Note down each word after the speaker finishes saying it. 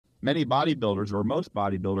Many bodybuilders, or most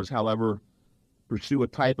bodybuilders, however, pursue a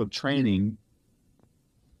type of training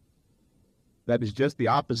that is just the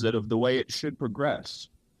opposite of the way it should progress.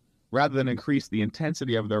 Rather than increase the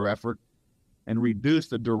intensity of their effort and reduce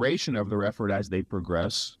the duration of their effort as they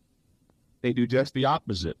progress, they do just the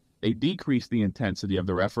opposite. They decrease the intensity of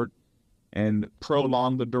their effort and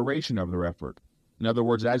prolong the duration of their effort. In other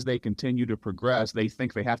words, as they continue to progress, they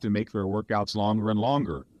think they have to make their workouts longer and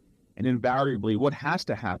longer. And invariably, what has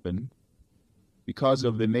to happen, because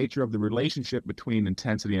of the nature of the relationship between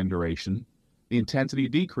intensity and duration, the intensity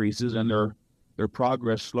decreases and their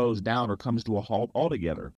progress slows down or comes to a halt altogether.